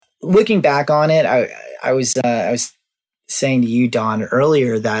looking back on it, I was saying to you, Don,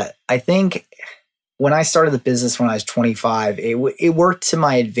 earlier that I think when I started the business when I was 25, it worked to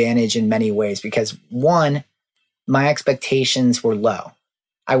my advantage in many ways because one, my expectations were low.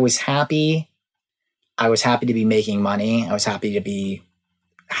 I was happy. I was happy to be making money. I was happy to be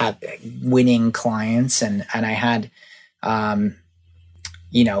winning clients, and I had, kind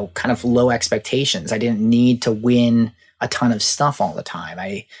of low expectations. I didn't need to win a ton of stuff all the time.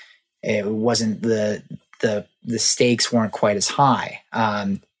 It wasn't the stakes weren't quite as high.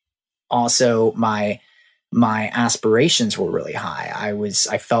 Also, my aspirations were really high.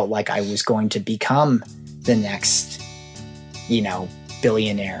 I felt like I was going to become the next,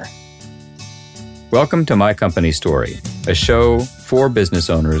 billionaire. Welcome to My Company Story, a show for business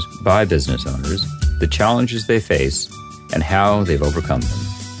owners by business owners, the challenges they face, and how they've overcome them.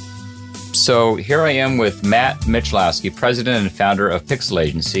 So here I am with Matt Michalowski, president and founder of Pixel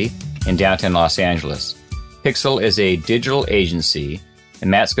Agency in downtown Los Angeles. Pixel is a digital agency,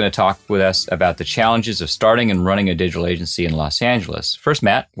 and Matt's going to talk with us about the challenges of starting and running a digital agency in Los Angeles. First,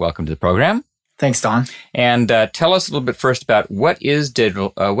 Matt, welcome to the program. Thanks, Don. And tell us a little bit first about what is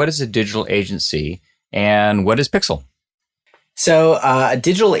a digital agency, and what is Pixel? So a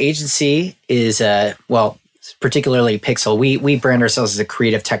digital agency is, particularly Pixel. We brand ourselves as a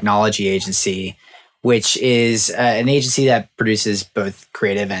creative technology agency, which is an agency that produces both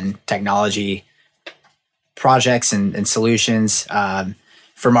creative and technology projects and solutions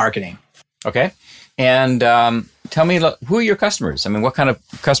for marketing. Okay. And tell me, who are your customers? I mean, what kind of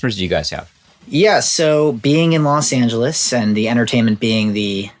customers do you guys have? Yeah, so being in Los Angeles and the entertainment being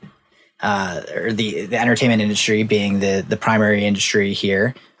the entertainment industry being the primary industry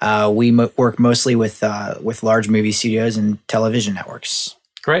here, we work mostly with large movie studios and television networks.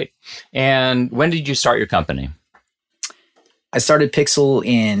 Great. And when did you start your company? I started Pixel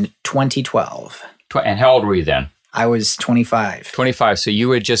in 2012. And how old were you then? I was 25. 25. So you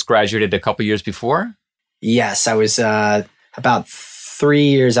had just graduated a couple years before? Yes, I was about 3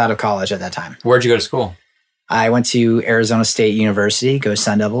 years out of college at that time. Where'd you go to school? I went to Arizona State University, go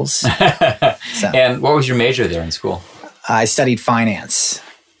Sun Devils. And what was your major there in school? I studied finance.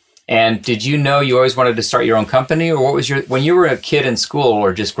 And did you know you always wanted to start your own company? Or what was when you were a kid in school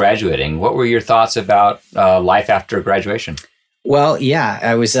or just graduating, what were your thoughts about life after graduation? Well, yeah,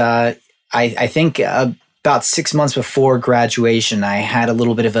 I was, I think about 6 months before graduation, I had a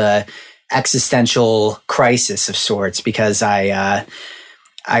little bit of a existential crisis of sorts because I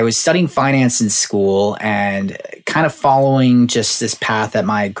was studying finance in school and kind of following just this path that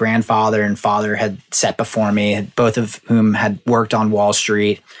my grandfather and father had set before me, both of whom had worked on Wall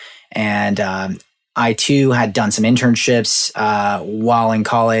Street. And I, too, had done some internships while in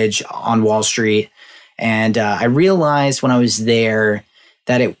college on Wall Street. And I realized when I was there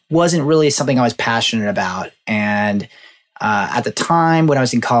that it wasn't really something I was passionate about. And at the time when I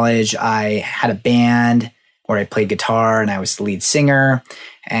was in college, I had a band where I played guitar and I was the lead singer.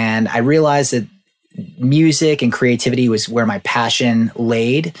 And I realized that music and creativity was where my passion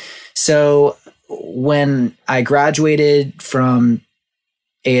laid. So when I graduated from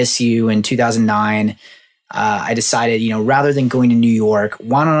ASU in 2009, I decided, rather than going to New York,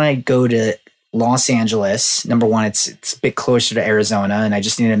 why don't I go to Los Angeles? Number one, it's a bit closer to Arizona, and I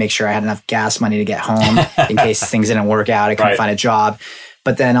just needed to make sure I had enough gas money to get home in case things didn't work out. I couldn't find a job.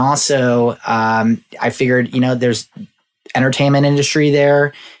 But then also, I figured, there's entertainment industry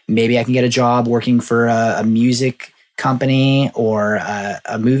there. Maybe I can get a job working for a music company or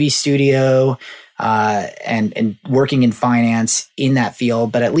a movie studio, and working in finance in that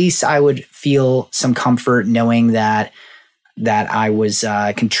field. But at least I would feel some comfort knowing that I was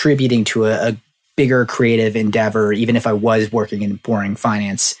contributing to a bigger creative endeavor, even if I was working in a boring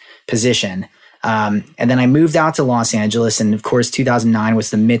finance position. And then I moved out to Los Angeles. And of course, 2009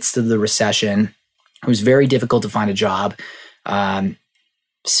 was the midst of the recession. It was very difficult to find a job.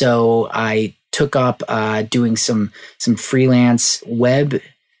 So I took up doing some freelance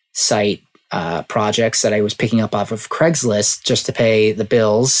website projects that I was picking up off of Craigslist just to pay the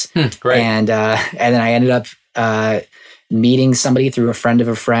bills. Great. And then I ended up meeting somebody through a friend of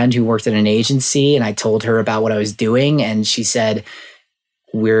a friend who worked at an agency, and I told her about what I was doing, and she said,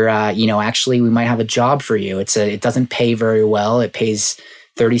 "We're, actually, we might have a job for you. It doesn't pay very well. It pays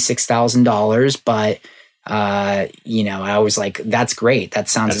 $36,000, but I was like, that's great. That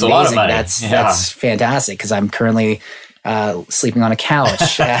sounds amazing. A lot of money. That's fantastic because I'm currently sleeping on a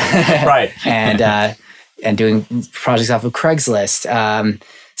couch, right, and doing projects off of Craigslist.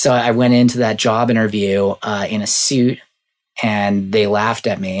 So I went into that job interview in a suit and they laughed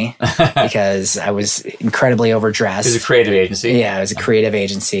at me because I was incredibly overdressed. It was a creative agency. Yeah, it was a creative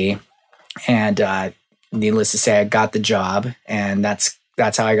agency, and needless to say, I got the job, and that's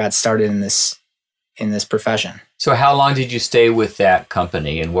how I got started in this profession. So, how long did you stay with that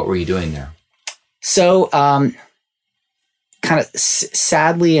company, and what were you doing there? So, kind of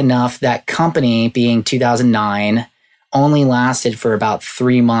sadly enough, that company, being 2009, only lasted for about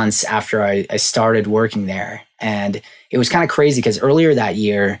 3 months after I started working there. And it was kind of crazy because earlier that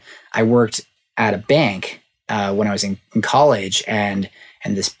year, I worked at a bank when I was in college, and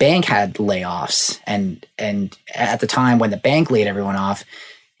this bank had layoffs. And at the time when the bank laid everyone off,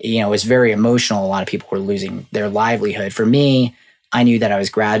 it was very emotional. A lot of people were losing their livelihood. For me, I knew that I was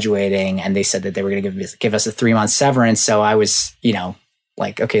graduating, and they said that they were going to give us a 3-month severance. So I was,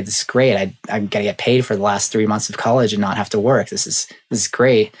 like, okay, this is great. I'm going to get paid for the last 3 months of college and not have to work. This is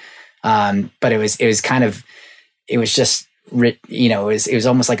great. But it was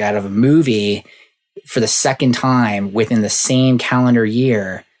almost like out of a movie. For the second time within the same calendar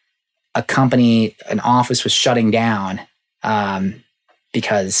year, an office was shutting down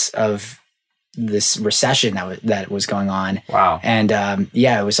because of this recession that was going on. Wow. And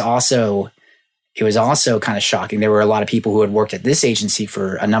it was also kind of shocking. There were a lot of people who had worked at this agency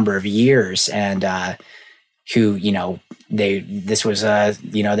for a number of years, and who, this was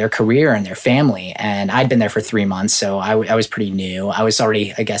their career and their family. And I'd been there for 3 months, so I was pretty new. I was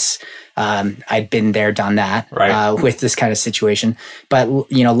already, I guess, I'd been there, done that, right, with this kind of situation. But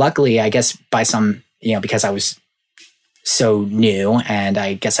luckily, I guess because I was so new, and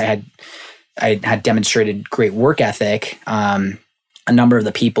I guess I had demonstrated great work ethic. A number of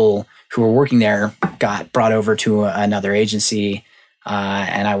the people who were working there got brought over to another agency,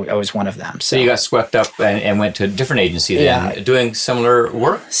 and I was one of them. So you got swept up and went to a different agency then, doing similar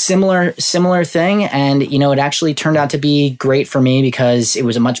work? Similar thing. And, it actually turned out to be great for me because it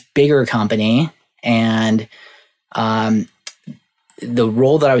was a much bigger company. And the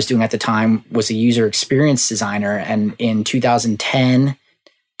role that I was doing at the time was a user experience designer. And in 2010,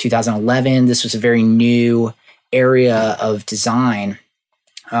 2011, this was a very new area of design,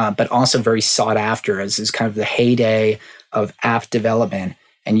 but also very sought after, as is kind of the heyday of app development,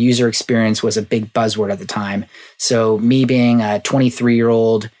 and user experience was a big buzzword at the time. So me being a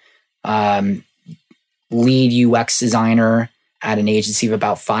 23-year-old lead UX designer at an agency of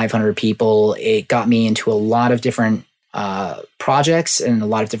about 500 people, it got me into a lot of different projects and a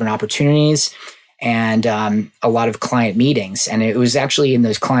lot of different opportunities, and a lot of client meetings. And it was actually in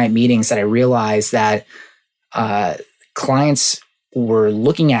those client meetings that I realized that clients were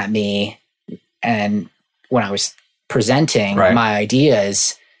looking at me, and when I was presenting my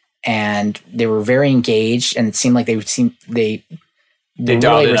ideas, and they were very engaged, and it seemed like they were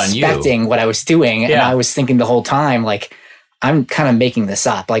really respecting what I was doing. And I was thinking the whole time, like, I'm kind of making this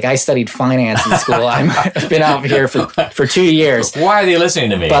up. Like, I studied finance in school. I've been out here for 2 years. Why are they listening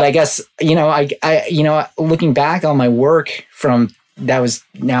to me? But I guess, I looking back on my work from that was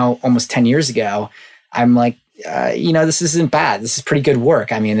now almost 10 years ago, I'm like, this isn't bad. This is pretty good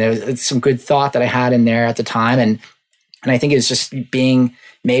work. I mean, it's some good thought that I had in there at the time. And I think it was just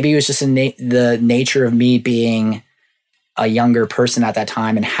maybe it was just the nature of me being a younger person at that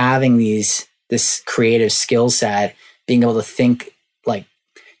time and having this creative skill set, being able to think, like,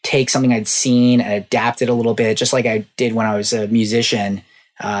 take something I'd seen and adapt it a little bit, just like I did when I was a musician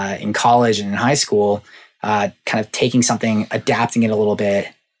in college and in high school, kind of taking something, adapting it a little bit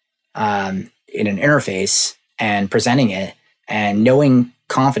in an interface and presenting it, and knowing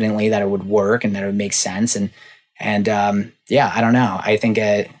confidently that it would work and that it would make sense. And I don't know. I think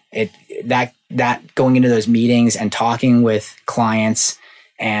that going into those meetings and talking with clients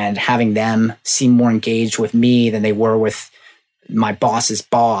and having them seem more engaged with me than they were with my boss's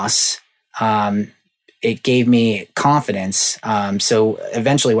boss, it gave me confidence. So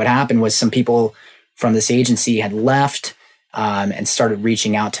eventually what happened was some people from this agency had left and started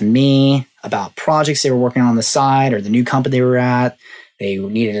reaching out to me about projects they were working on the side, or the new company they were at. They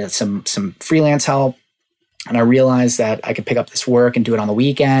needed some freelance help. And I realized that I could pick up this work and do it on the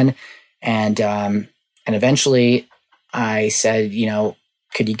weekend. And eventually I said,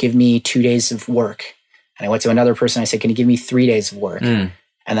 could you give me 2 days of work? And I went to another person. I said, can you give me 3 days of work? And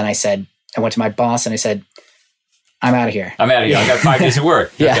then I went to my boss and I said, I'm out of here. I got 5 days of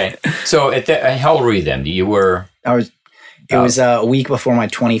work. Yeah. Okay. So how old were you then? It was a week before my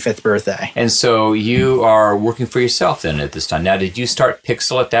 25th birthday. And so you are working for yourself then at this time. Now, did you start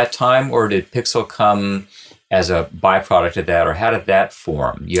Pixel at that time, or did Pixel come as a byproduct of that, or how did that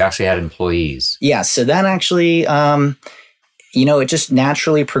form? You actually had employees. Yeah, so that actually, it just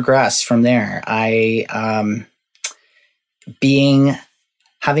naturally progressed from there.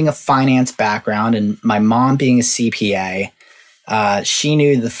 having a finance background and my mom being a CPA, she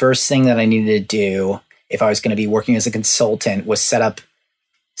knew the first thing that I needed to do if I was going to be working as a consultant was set up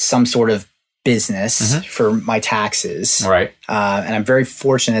some sort of business for my taxes. Right. And I'm very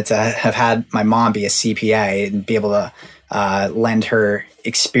fortunate to have had my mom be a CPA and be able to lend her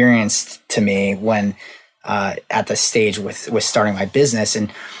experience to me when at the stage with starting my business.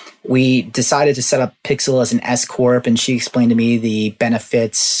 And we decided to set up Pixel as an S Corp, and she explained to me the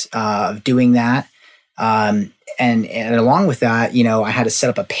benefits of doing that. And along with that, I had to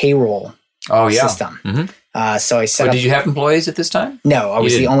set up a payroll system. So I set up. Did you have employees at this time? No, I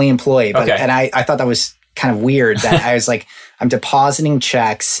was the only employee. But, okay. And I thought that was kind of weird that I was like, I'm depositing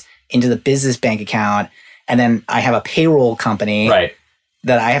checks into the business bank account, and then I have a payroll company. Right.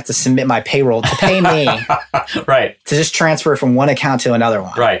 That I have to submit my payroll to pay me. Right. To just transfer from one account to another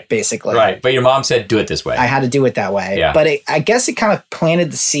one. Right. Basically. Right. But your mom said, do it this way. I had to do it that way. Yeah. But I guess it kind of planted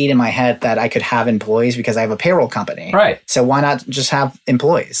the seed in my head that I could have employees because I have a payroll company. Right. So why not just have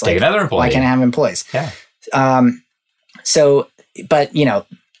employees? Take another employee. Why can't I have employees? Yeah. But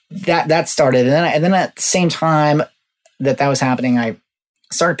that started. And then at the same time that was happening, I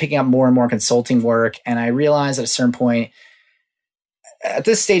started picking up more and more consulting work. And I realized at a certain point, at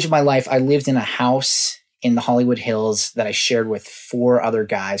this stage of my life, I lived in a house in the Hollywood Hills that I shared with 4 other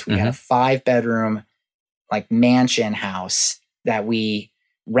guys. We had a 5-bedroom mansion house that we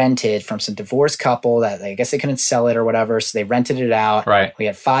rented from some divorced couple that I guess they couldn't sell it or whatever. So they rented it out. Right. We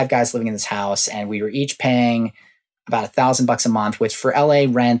had 5 guys living in this house, and we were each paying about $1,000 a month, which for LA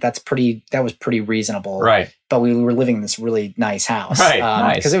rent, that was pretty reasonable. Right. But we were living in this really nice house. Right.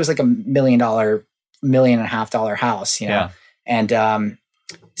 Nice. Because it was like $1 million, $1.5 million house, Yeah. And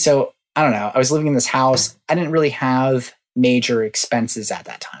so I don't know. I was living in this house. I didn't really have major expenses at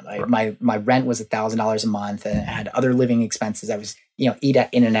that time. My rent was $1,000 a month, and I had other living expenses. I was eat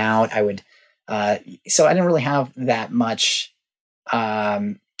at In-N-Out. I would so I didn't really have that much.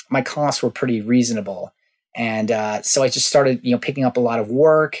 My costs were pretty reasonable, and so I just started picking up a lot of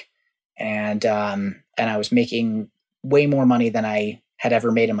work, and I was making way more money than I had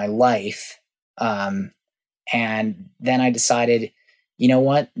ever made in my life. And then I decided, you know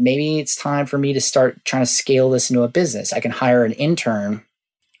what, maybe it's time for me to start trying to scale this into a business. I can hire an intern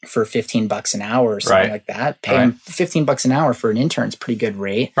for $15 an hour or something like that. Pay him $15 an hour for an intern is a pretty good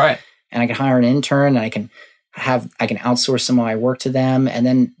rate. Right. And I can hire an intern, and I can outsource some of my work to them. And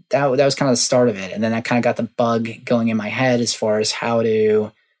then that was kind of the start of it. And then that kind of got the bug going in my head as far as how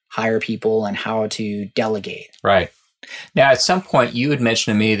to hire people and how to delegate. Right. Now, at some point, you had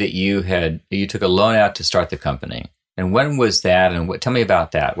mentioned to me that you took a loan out to start the company. And when was that? And tell me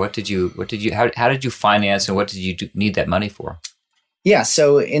about that. How did you finance, and what did you need that money for? Yeah.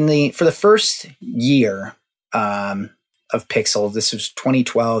 So for the first year of Pixel, this was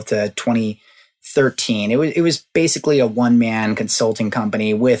 2012 to 2013. It was basically a one-man consulting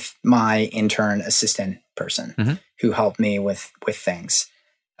company with my intern assistant person who helped me with things.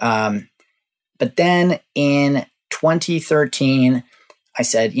 But then in 2013, I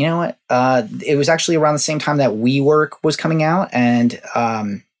said, you know what? It was actually around the same time that WeWork was coming out, and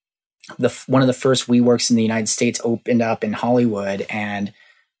one of the first WeWorks in the United States opened up in Hollywood, and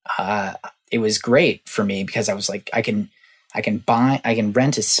it was great for me because I was like, I can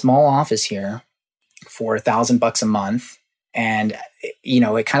rent a small office here for $1,000 a month. And,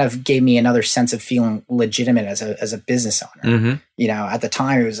 it kind of gave me another sense of feeling legitimate as a business owner. At the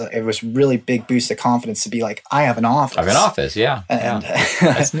time it was really big boost of confidence to be like, I have an office. I have an office. Yeah. And,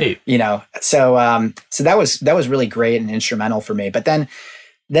 that's neat. So that was really great and instrumental for me. But then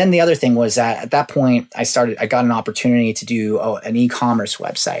the other thing was that at that point I got an opportunity to do an e-commerce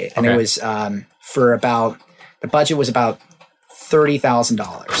website, and it was the budget was about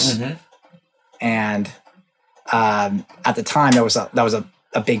 $30,000. And at the time, that was a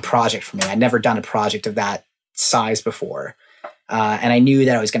big project for me. I'd never done a project of that size before, and I knew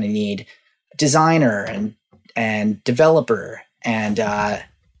that I was going to need a designer and developer, and then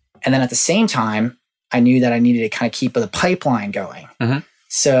at the same time, I knew that I needed to kind of keep the pipeline going.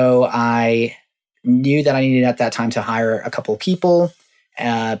 So I knew that I needed at that time to hire a couple of people,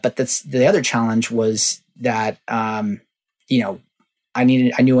 but the other challenge was that I knew I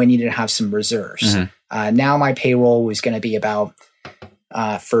needed to have some reserves. Now my payroll was going to be about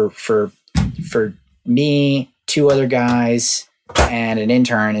for me, 2 other guys, and an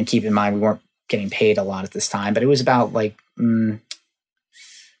intern. And keep in mind, we weren't getting paid a lot at this time, but it was about I don't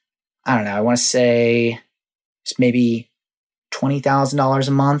know. I want to say it's maybe $20,000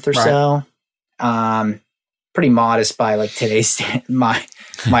 a month or so. pretty modest by like today's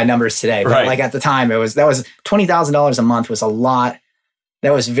my numbers today. But Right. like at the time, that was $20,000 a month was a lot.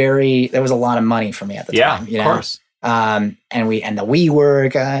 That was a lot of money for me at the time. Of course. And the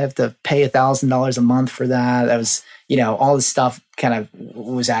WeWork, I have to pay $1,000 a month for that. That was, all this stuff kind of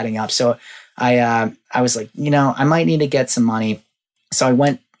was adding up. So I was like, I might need to get some money. So I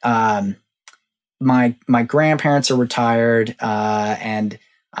went, my grandparents are retired, and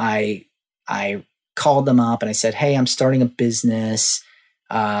I called them up and I said, hey, I'm starting a business.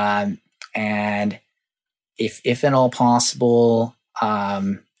 And if at all possible,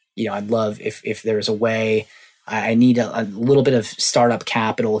 I'd love if there's a way. I need a little bit of startup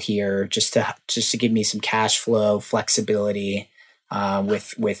capital here just to give me some cash flow flexibility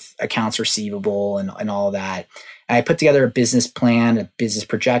with accounts receivable and all that. And I put together a business plan, a business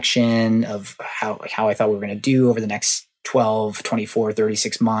projection of how I thought we were going to do over the next 12, 24,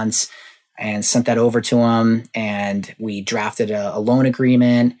 36 months, and sent that over to them. And we drafted a loan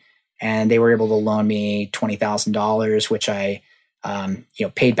agreement, and they were able to loan me $20,000, which I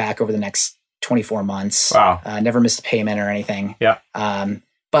paid back over the next 24 months. Wow. Never missed a payment or anything. Yeah.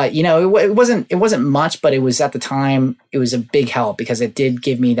 But it wasn't much, but it was at the time, it was a big help because it did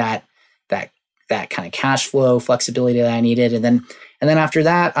give me that kind of cash flow flexibility that I needed. And then after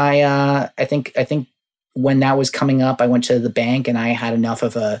that, I think when that was coming up, I went to the bank and I had enough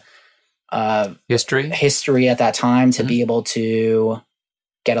of a history at that time to be able to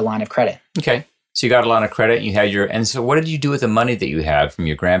get a line of credit. Okay. So you got a line of credit, you had and so what did you do with the money that you had from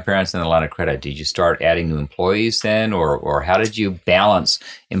your grandparents and the line of credit? Did you start adding new employees then, or how did you balance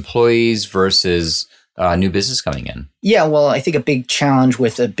employees versus new business coming in? Yeah, well, I think a big challenge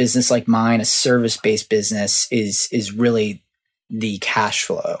with a business like mine, a service-based business, is really the cash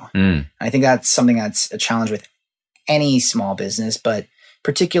flow. I think that's something that's a challenge with any small business, but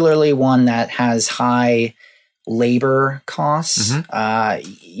particularly one that has high labor costs.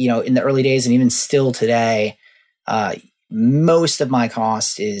 In the early days and even still today, most of my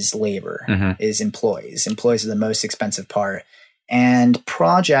cost is labor, is employees. Employees are the most expensive part. And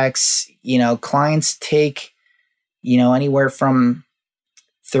projects, clients take, anywhere from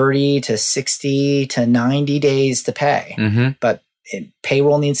 30 to 60 to 90 days to pay. But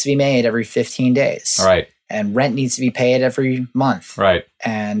payroll needs to be made every 15 days. Right. And rent needs to be paid every month. Right.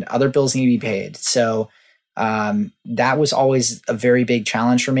 And other bills need to be paid. So that was always a very big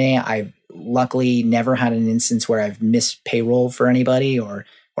challenge for me. I've luckily never had an instance where I've missed payroll for anybody or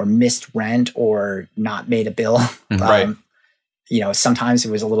missed rent or not made a bill. Right. Sometimes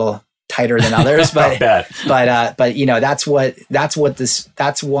it was a little tighter than others, but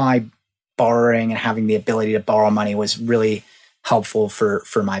that's why borrowing and having the ability to borrow money was really helpful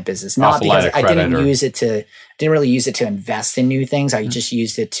for my business. Not because I didn't really use it to invest in new things. I just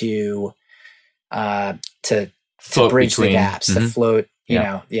used it to bridge the gaps, to float,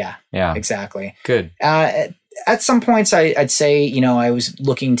 exactly. Good. At some points I'd say, I was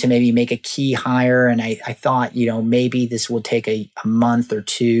looking to maybe make a key hire, and I thought, maybe this will take a month or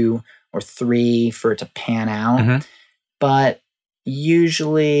 2 or 3 for it to pan out. But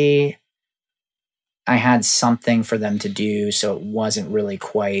usually I had something for them to do. So it wasn't really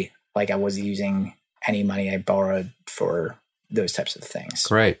quite like I was using any money I borrowed for those types of things.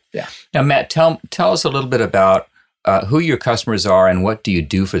 Great. Yeah. Now, Matt, tell us a little bit about who your customers are and what do you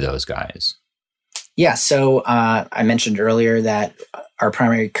do for those guys? Yeah. So I mentioned earlier that our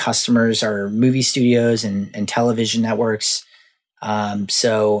primary customers are movie studios and television networks.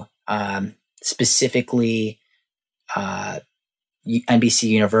 Specifically, NBC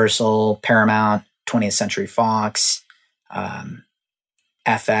Universal, Paramount, 20th Century Fox,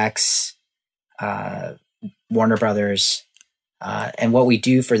 FX, Warner Brothers. And what we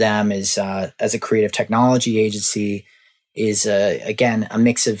do for them is, as a creative technology agency, is again a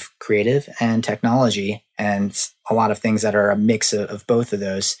mix of creative and technology, and a lot of things that are a mix of both of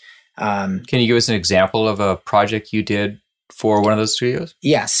those. Can you give us an example of a project you did for one of those studios?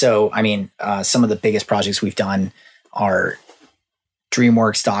 Yeah. So, some of the biggest projects we've done are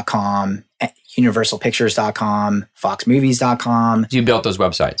DreamWorks.com, UniversalPictures.com, FoxMovies.com. You built those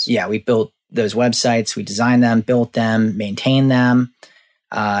websites? Yeah, we built those websites. We designed them, built them, maintained them.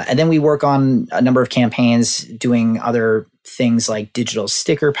 And then we work on a number of campaigns doing other things like digital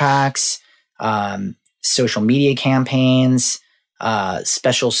sticker packs, social media campaigns,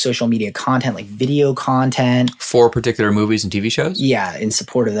 special social media content like video content. For particular movies and TV shows? Yeah, in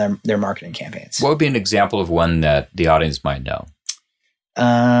support of their marketing campaigns. What would be an example of one that the audience might know?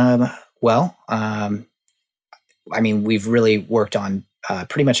 We've really worked on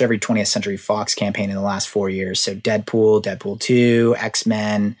pretty much every 20th Century Fox campaign in the last 4 years. So Deadpool, Deadpool 2,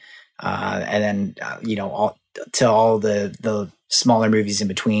 X-Men, and then, to all the smaller movies in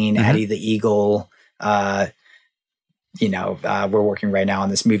between, Eddie the Eagle. We're working right now on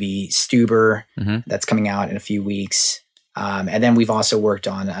this movie Stuber that's coming out in a few weeks. And then we've also worked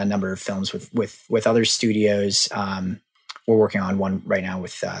on a number of films with other studios. We're working on one right now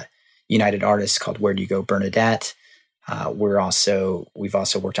with United Artists called Where Do You Go, Bernadette? We've also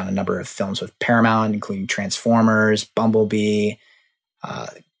worked on a number of films with Paramount, including Transformers, Bumblebee,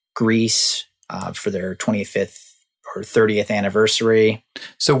 Grease for their 25th or 30th anniversary.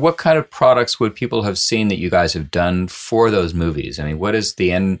 So what kind of products would people have seen that you guys have done for those movies? I mean, what is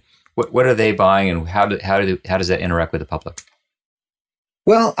the end? What are they buying, and how does that interact with the public?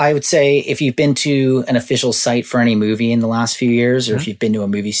 Well, I would say if you've been to an official site for any movie in the last few years, or if you've been to a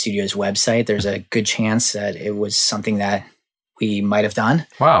movie studio's website, there's a good chance that it was something that we might have done.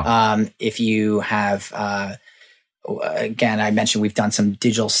 Wow. If you have, again, I mentioned we've done some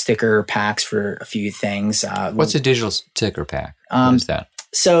digital sticker packs for a few things. What's a digital sticker pack? What is that?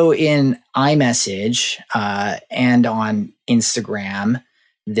 So in iMessage and on Instagram,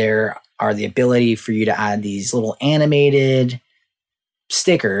 there are the ability for you to add these little animated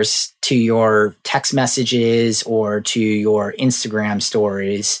stickers to your text messages or to your Instagram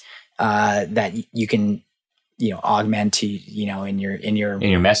stories that you can, augment to, in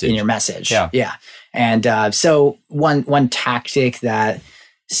your message. Yeah. And so one tactic that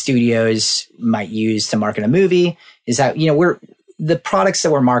studios might use to market a movie is that, the products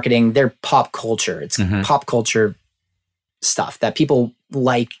that we're marketing, they're pop culture. It's pop culture stuff that people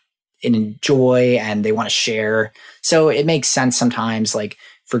like and enjoy and they want to share. So it makes sense sometimes, like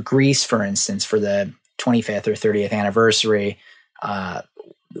for Grease, for instance, for the 25th or 30th anniversary,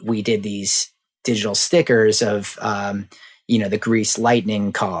 we did these digital stickers of, the Grease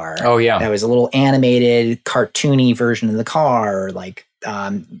lightning car. Oh, yeah. That was a little animated, cartoony version of the car, or like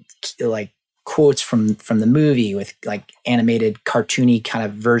quotes from the movie with like animated, cartoony kind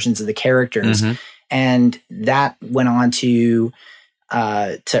of versions of the characters. And that went on to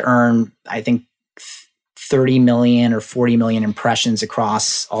earn, I think, 30 million or 40 million impressions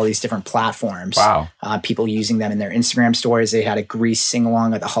across all these different platforms. Wow. People using them in their Instagram stories. They had a Grease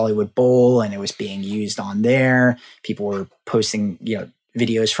sing-along at the Hollywood Bowl, and it was being used on there. People were posting,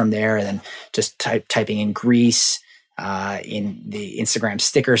 videos from there, and then just typing in Grease in the Instagram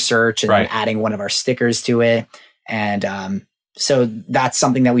sticker search, and then adding one of our stickers to it. And so that's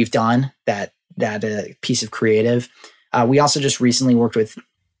something that we've done, that piece of creative. We also just recently worked with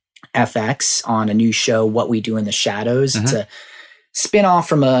FX on a new show, What We Do in the Shadows. It's a spin-off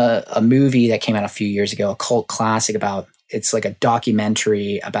from a movie that came out a few years ago, a cult classic it's like a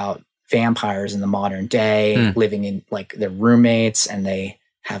documentary about vampires in the modern day, living in like their roommates, and they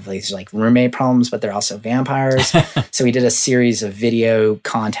have these like roommate problems, but they're also vampires. So we did a series of video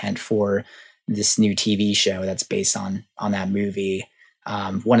content for this new TV show that's based on that movie.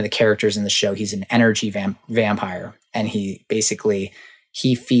 One of the characters in the show, he's an energy vampire, and he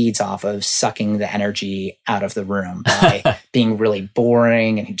feeds off of sucking the energy out of the room by being really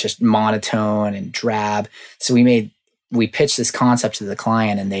boring and just monotone and drab. So we pitched this concept to the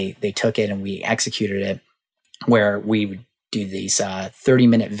client, and they took it and we executed it, where we would do these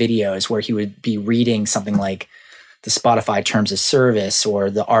 30-minute videos where he would be reading something like the Spotify Terms of Service or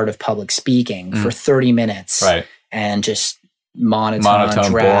The Art of Public Speaking for 30 minutes. Right. And just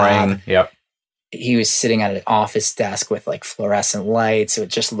monotone, drab. Boring. Yep. He was sitting at an office desk with like fluorescent lights. So it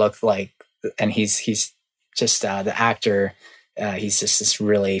just looked like, and he's just the actor. He's just this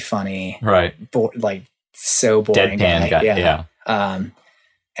really funny, like so boring deadpan guy. Yeah.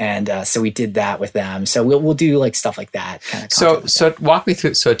 And so we did that with them. So we'll do like stuff like that kind of. So walk me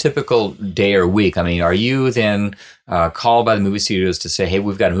through. So a typical day or week. I mean, are you then called by the movie studios to say, "Hey,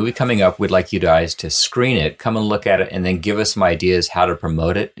 we've got a movie coming up. We'd like you guys to screen it. Come and look at it, and then give us some ideas how to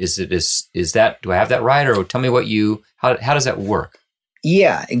promote it." Is that? Do I have that right, or tell me how does that work?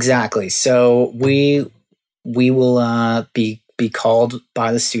 Yeah, exactly. So we will be called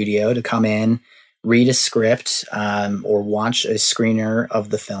by the studio to come in, read a script, or watch a screener of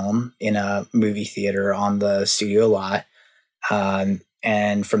the film in a movie theater on the studio lot.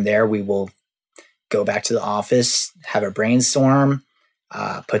 And from there, we will go back to the office, have a brainstorm,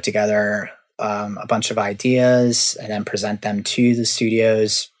 put together a bunch of ideas, and then present them to the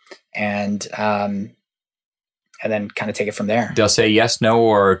studios, and then kind of take it from there. They'll say yes, no,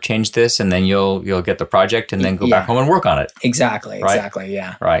 or change this, and then you'll get the project, and then go back home and work on it. Exactly. Right? Exactly.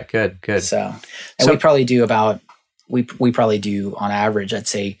 Yeah. Right. Good. So we probably do we probably do on average, I'd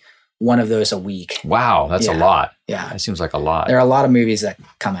say, one of those a week. Wow, that's a lot. Yeah, that seems like a lot. There are a lot of movies that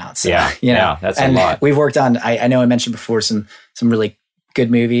come out. So, that's a lot. We've worked on. I know I mentioned before some really good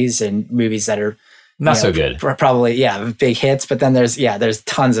movies and movies that are Not so good. Probably, big hits. But then there's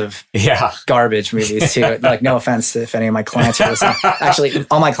tons of garbage movies too. Like, no offense if any of my clients are listening. Actually,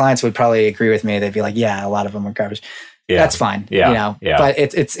 all my clients would probably agree with me. They'd be like, yeah, a lot of them are garbage. Yeah. That's fine. Yeah. But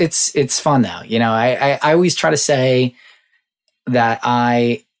it's fun though. I always try to say that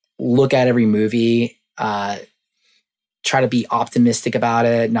I look at every movie, try to be optimistic about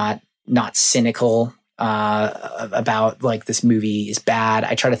it, not cynical about like this movie is bad.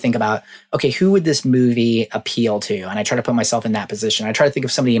 I try to think about, okay, who would this movie appeal to? And I try to put myself in that position. I try to think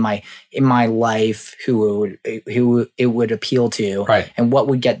of somebody in my life who it would appeal to, right, and what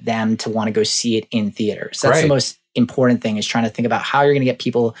would get them to want to go see it in theaters. That's the most important thing, is trying to think about how you're going to get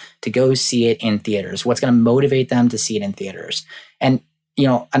people to go see it in theaters. What's going to motivate them to see it in theaters? And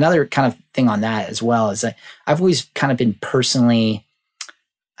another kind of thing on that as well is that I've always kind of been personally,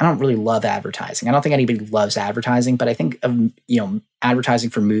 I don't really love advertising. I don't think anybody loves advertising, but I think of, advertising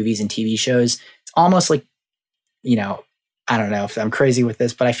for movies and TV shows, it's almost like, I don't know if I'm crazy with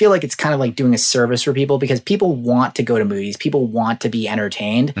this, but I feel like it's kind of like doing a service for people, because people want to go to movies. People want to be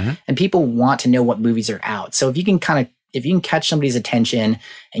entertained, and people want to know what movies are out. So if you can catch somebody's attention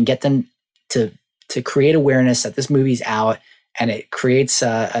and get them to create awareness that this movie's out, and it creates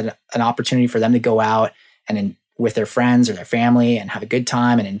an opportunity for them to go out and with their friends or their family and have a good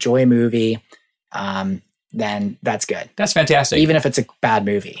time and enjoy a movie, then that's good. That's fantastic. Even if it's a bad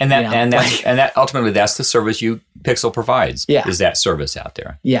movie. And that ultimately, that's the service Pixel provides. Yeah. Is that service out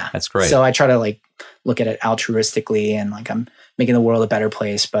there. Yeah. That's great. So I try to look at it altruistically, and I'm making the world a better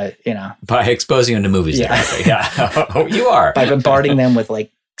place, but by exposing them to movies. Yeah. You are. By bombarding them with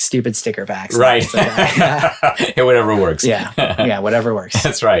stupid sticker packs. Right. Whatever works. Yeah. Whatever works.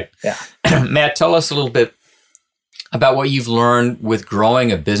 That's right. Yeah. Matt, tell us a little bit about what you've learned with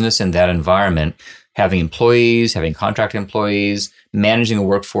growing a business in that environment, having employees, having contract employees, managing a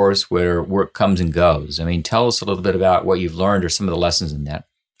workforce where work comes and goes. I mean, tell us a little bit about what you've learned or some of the lessons in that.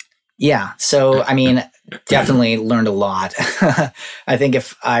 Yeah. So, definitely learned a lot. I think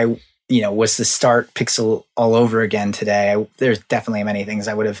if I, was to start Pixel all over again today, there's definitely many things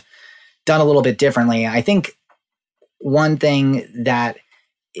I would have done a little bit differently. I think one thing that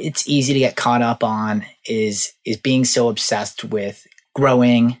it's easy to get caught up on is being so obsessed with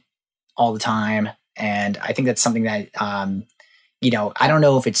growing all the time. And I think that's something that, I don't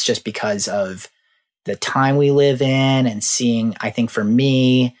know if it's just because of the time we live in and seeing, I think for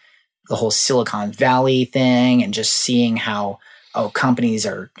me, the whole Silicon Valley thing and just seeing how, companies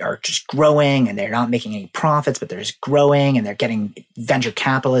are just growing and they're not making any profits, but they're just growing and they're getting venture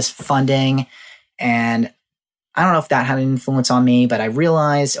capitalist funding. And I don't know if that had an influence on me, but I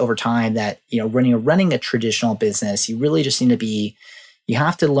realized over time that, running a traditional business, you really just need to you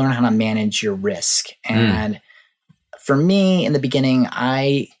have to learn how to manage your risk. And for me in the beginning,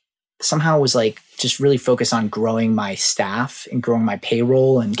 I somehow was just really focused on growing my staff and growing my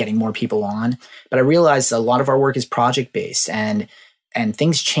payroll and getting more people on. But I realized a lot of our work is project-based and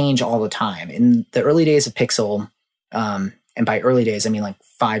things change all the time. In the early days of Pixel, and by early days, I mean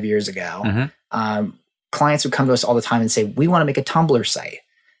 5 years ago, clients would come to us all the time and say, we want to make a Tumblr site.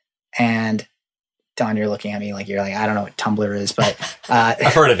 And Don, you're looking at me like I don't know what Tumblr is, but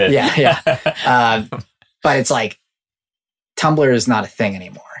I've heard of it. Yeah. But it's Tumblr is not a thing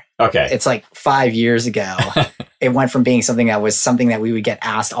anymore. Okay. It's 5 years ago. It went from being something that we would get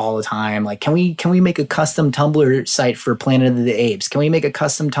asked all the time. Can we make a custom Tumblr site for Planet of the Apes? Can we make a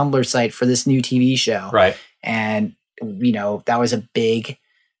custom Tumblr site for this new TV show? Right. And, that was a big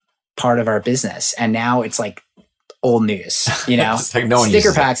part of our business. And now it's old news, It's no one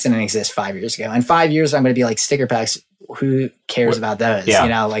sticker packs didn't exist 5 years ago. In 5 years, I'm going to be sticker packs. Who cares about those?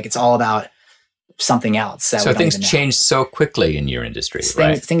 Yeah. It's all about something else. So things change so quickly in your industry,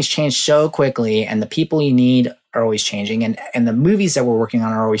 right? Things change so quickly, and the people you need are always changing, and the movies that we're working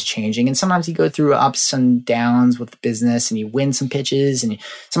on are always changing. And sometimes you go through ups and downs with the business, and you win some pitches, and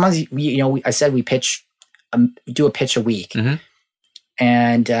sometimes I said we pitch, do a pitch a week,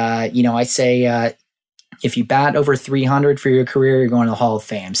 and I say if you bat over 300 for your career, you're going to the Hall of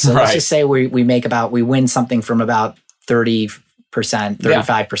Fame. So let's just say we win something from about 30%,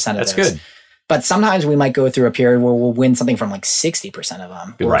 35% of That's those. good. But sometimes we might go through a period where we'll win something from 60% of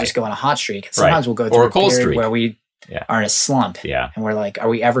them. We'll just go on a hot streak. Sometimes we'll go through a cold period where we are in a slump. Yeah. And we're are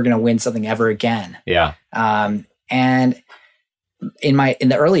we ever going to win something ever again? Yeah. And in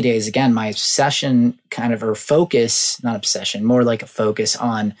the early days, again, my obsession more like a focus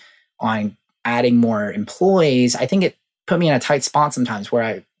on adding more employees. I think it put me in a tight spot sometimes where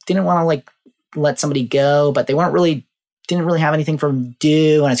I didn't want to let somebody go, but they didn't really have anything for them to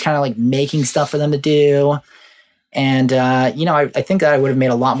do. And it's kind of making stuff for them to do. And, I think that I would have made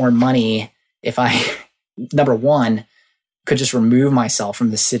a lot more money if I, number one, could just remove myself from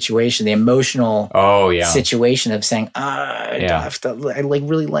the situation, the emotional situation of saying, I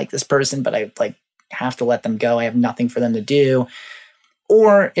really like this person, but I like have to let them go. I have nothing for them to do.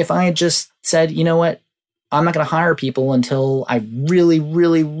 Or if I had just said, you know what, I'm not going to hire people until I really,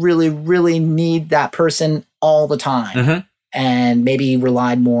 really, really, really need that person all the time, and maybe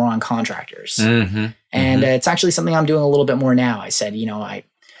relied more on contractors. And it's actually something I'm doing a little bit more now. I said, you know, I'm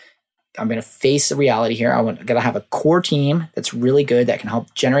going to face the reality here. I'm going to have a core team that's really good, that can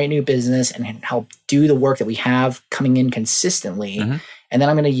help generate new business and help do the work that we have coming in consistently. And then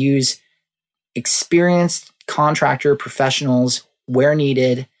I'm going to use experienced contractor professionals where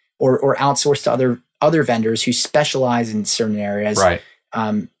needed, or outsource to other vendors who specialize in certain areas. Right.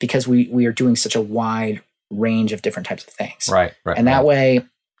 Because we are doing such a wide range of different types of things. Right. And that way,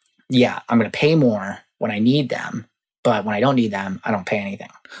 I'm going to pay more when I need them, but when I don't need them, I don't pay anything.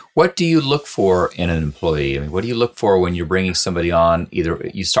 What do you look for in an employee? I mean, what do you look for when you're bringing somebody on?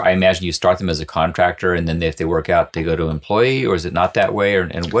 Either I imagine you start them as a contractor, and then if they work out, they go to employee, or is it not that way?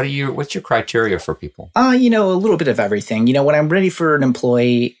 And what's your criteria for people? You know, a little bit of everything. You know, when I'm ready for an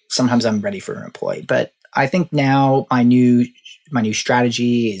employee, sometimes I'm ready for an employee, but I think now my new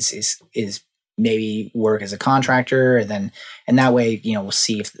strategy is maybe work as a contractor, and that way, you know, we'll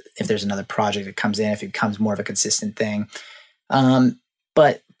see if there's another project that comes in, if it becomes more of a consistent thing.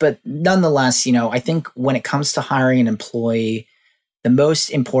 But nonetheless, you know, I think when it comes to hiring an employee, the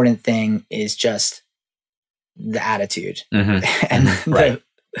most important thing is just the attitude. And right.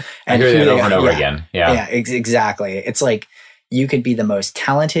 I hear that over and over again. Yeah, exactly. It's like, you could be the most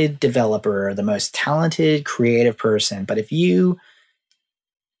talented developer, the most talented creative person, but if you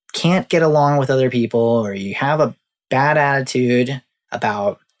can't get along with other people, or you have a bad attitude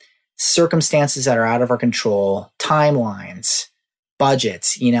about circumstances that are out of our control, timelines,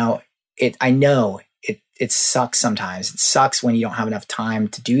 budgets, you know, I know it sucks sometimes. It sucks when you don't have enough time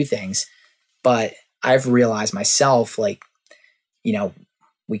to do things, but I've realized myself, like, you know,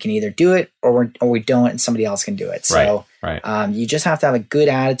 we can either do it or we don't, and somebody else can do it. So you just have to have a good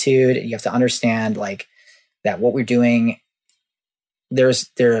attitude. You have to understand, like, that what we're doing, there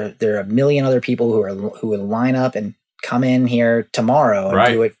are a million other people who would line up and come in here tomorrow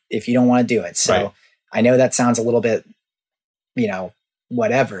and do it if you don't want to do it. So I know that sounds a little bit, you know,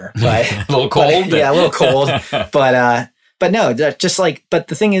 whatever, but a little cold. A little cold. But no, just like, but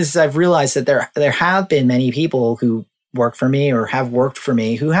the thing is, I've realized that there have been many people who work for me or have worked for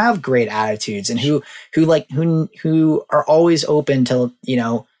me who have great attitudes, and who are always open to, you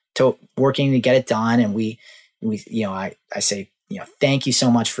know, to working to get it done. And we, you know, I say, you know, thank you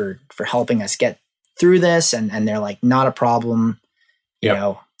so much for helping us get through this. And they're like, not a problem, you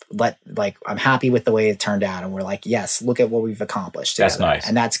know, I'm happy with the way it turned out. And we're like, yes, look at what we've accomplished together. That's nice.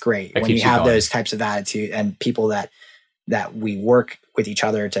 And that's great. When you have those types of attitude and people that we work with each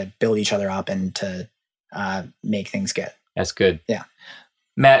other to build each other up and to make things good. That's good. Yeah.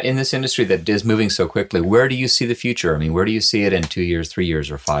 Matt, in this industry that is moving so quickly, where do you see the future? I mean, where do you see it in 2 years, 3 years,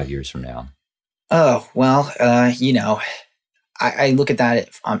 or 5 years from now? Oh, well, you know, I look at that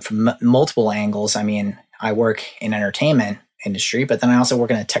from multiple angles. I mean, I work in entertainment industry, but then I also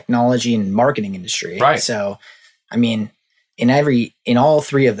work in a technology and marketing industry. Right. So, I mean, in all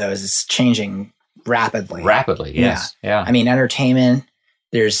three of those, it's changing rapidly. Rapidly, yes. Yeah. I mean, entertainment,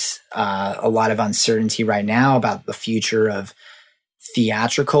 there's a lot of uncertainty right now about the future of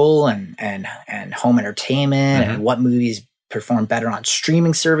theatrical and home entertainment, and what movies perform better on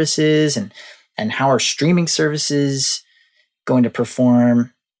streaming services, and how are streaming services going to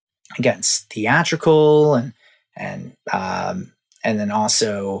perform against theatrical, and then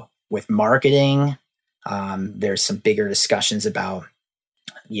also with marketing. There's some bigger discussions about,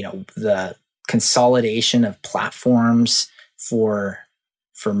 you know, the consolidation of platforms for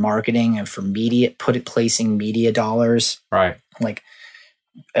marketing and for media, placing media dollars. Right. Like,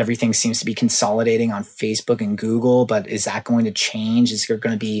 everything seems to be consolidating on Facebook and Google, but is that going to change? Is Facebook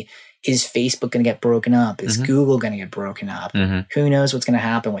going to get broken up? Is Google going to get broken up? Who knows what's going to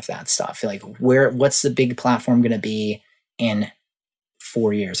happen with that stuff? Like, what's the big platform going to be in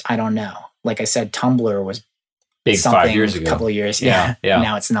 4 years? I don't know. Like I said, Tumblr was big 5 years ago. A couple of years. Yeah.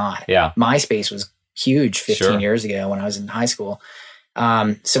 Now it's not. Yeah. MySpace was huge 15 years ago when I was in high school.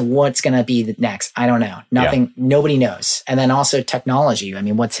 So what's going to be the next? I don't know. Nothing. Yeah. Nobody knows. And then also technology. I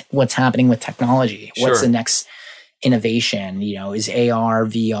mean, what's happening with technology? What's the next innovation? You know, is AR,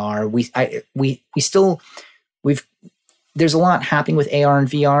 VR? There's a lot happening with AR and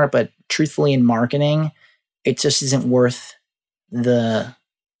VR, but truthfully, in marketing, it just isn't worth the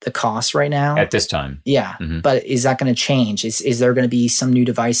the cost right now. At this time. Yeah. But is that going to change? Is there going to be some new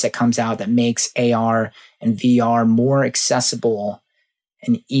device that comes out that makes AR and VR more accessible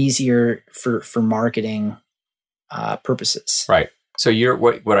and easier for marketing purposes? Right. So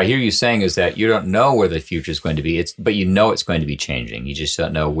what I hear you saying is that you don't know where the future is going to be, but you know it's going to be changing. You just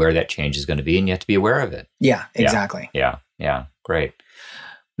don't know where that change is going to be, and you have to be aware of it. Yeah, exactly. Yeah. Great.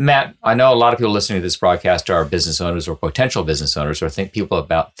 Matt, I know a lot of people listening to this broadcast are business owners or potential business owners, or thinking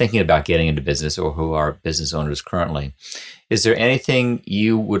about getting into business, or who are business owners currently. Is there anything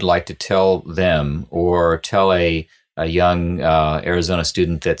you would like to tell them, or tell a young Arizona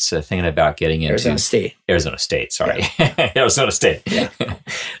student that's thinking about getting into Arizona State, sorry. Yeah. Arizona State.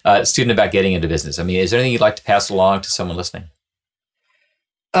 Yeah. Student about getting into business. I mean, is there anything you'd like to pass along to someone listening?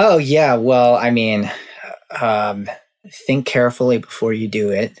 Oh, yeah. Well, I mean, think carefully before you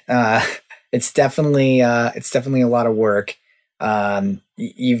do it. It's definitely a lot of work.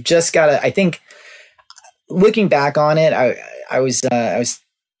 You've just got to, I think, looking back on it, I was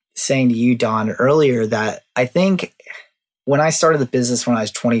saying to you, Don, earlier that I think when I started the business when I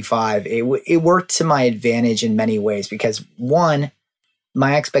was 25, it worked to my advantage in many ways because, one,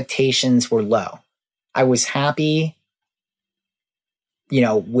 my expectations were low. I was happy,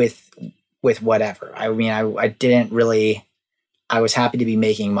 with whatever. I mean, I didn't really, I was happy to be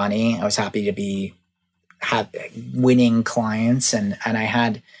making money. I was happy to be winning clients, and I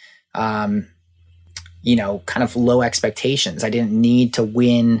had, kind of low expectations. I didn't need to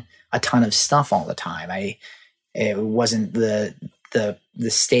win a ton of stuff all the time. It wasn't the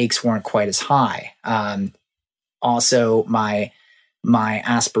stakes weren't quite as high. Also, my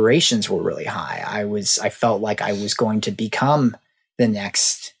aspirations were really high. I felt like I was going to become the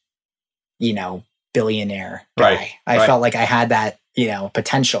next, billionaire guy. Right. I felt like I had that,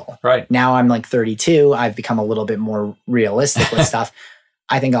 potential. Right. Now I'm like 32. I've become a little bit more realistic with stuff.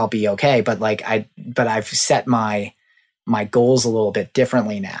 I think I'll be okay. But I've set my goals a little bit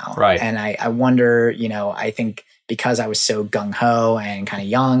differently now. Right. And I wonder, I think because I was so gung ho and kind of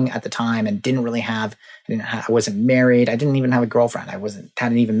young at the time and I wasn't married. I didn't even have a girlfriend.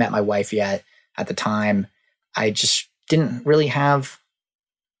 Hadn't even met my wife yet at the time. I just didn't really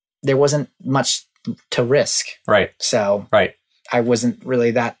there wasn't much to risk. Right. So right. I wasn't really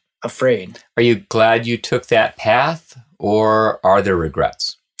that afraid. Are you glad you took that path, or are there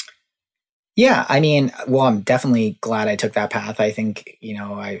regrets? Yeah. I mean, well, I'm definitely glad I took that path. I think,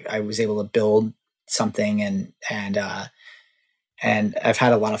 I was able to build something and I've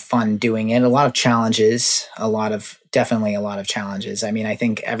had a lot of fun doing it, a lot of challenges, definitely a lot of challenges. I mean, I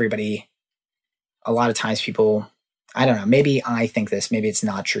think a lot of times people, I don't know, maybe I think this, maybe it's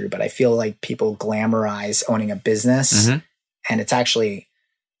not true, but I feel like people glamorize owning a business, and it's actually,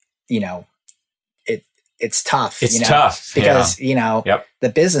 it's tough. It's tough because, the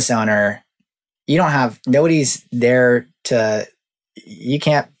business owner, nobody's there to,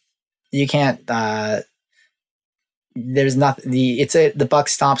 there's nothing, the buck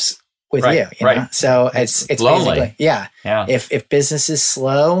stops with you, right. know? So it's lonely. Basically, yeah. If business is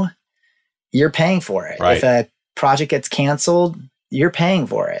slow, you're paying for it. Right. If a project gets canceled, you're paying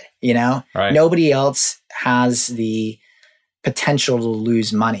for it, Right. Nobody else has the potential to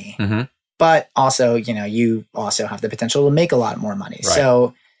lose money, but also, you also have the potential to make a lot more money. Right.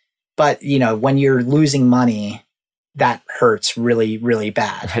 So, but when you're losing money, that hurts really, really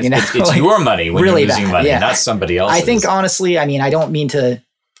bad. It's like, your money when really you're losing bad, money, yeah. not somebody else's. I think honestly, I mean, I don't mean to,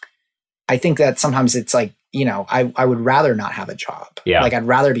 I think that sometimes it's like, I would rather not have a job. Yeah. Like I'd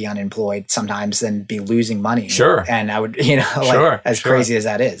rather be unemployed sometimes than be losing money. Sure. And I would, as crazy as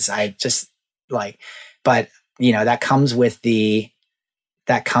that is, I just but that comes with the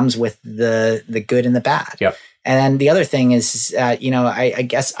good and the bad. Yep. And then the other thing is, I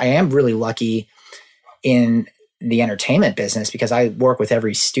guess I am really lucky in the entertainment business because I work with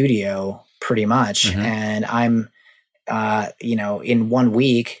every studio pretty much. And I'm, in 1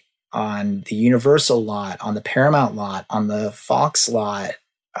 week on the Universal lot, on the Paramount lot, on the Fox lot,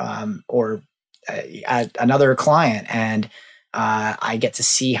 or at another client. And I get to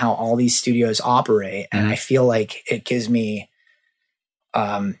see how all these studios operate. And I feel like it gives me,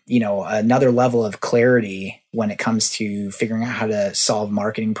 another level of clarity when it comes to figuring out how to solve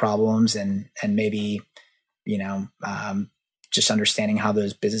marketing problems and maybe, just understanding how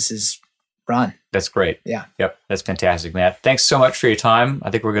those businesses run. That's great. Yeah. Yep. That's fantastic, Matt. Thanks so much for your time.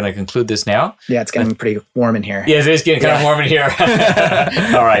 I think we're going to conclude this now. Yeah, it's getting pretty warm in here. Yeah, it is getting kind of warm in here.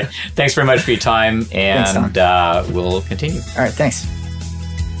 All right. Thanks very much for your time, and we'll continue. All right. Thanks.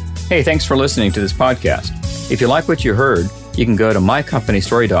 Hey, thanks for listening to this podcast. If you like what you heard, you can go to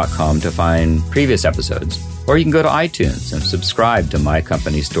mycompanystory.com to find previous episodes. Or you can go to iTunes and subscribe to My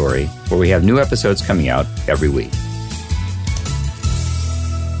Company Story, where we have new episodes coming out every week.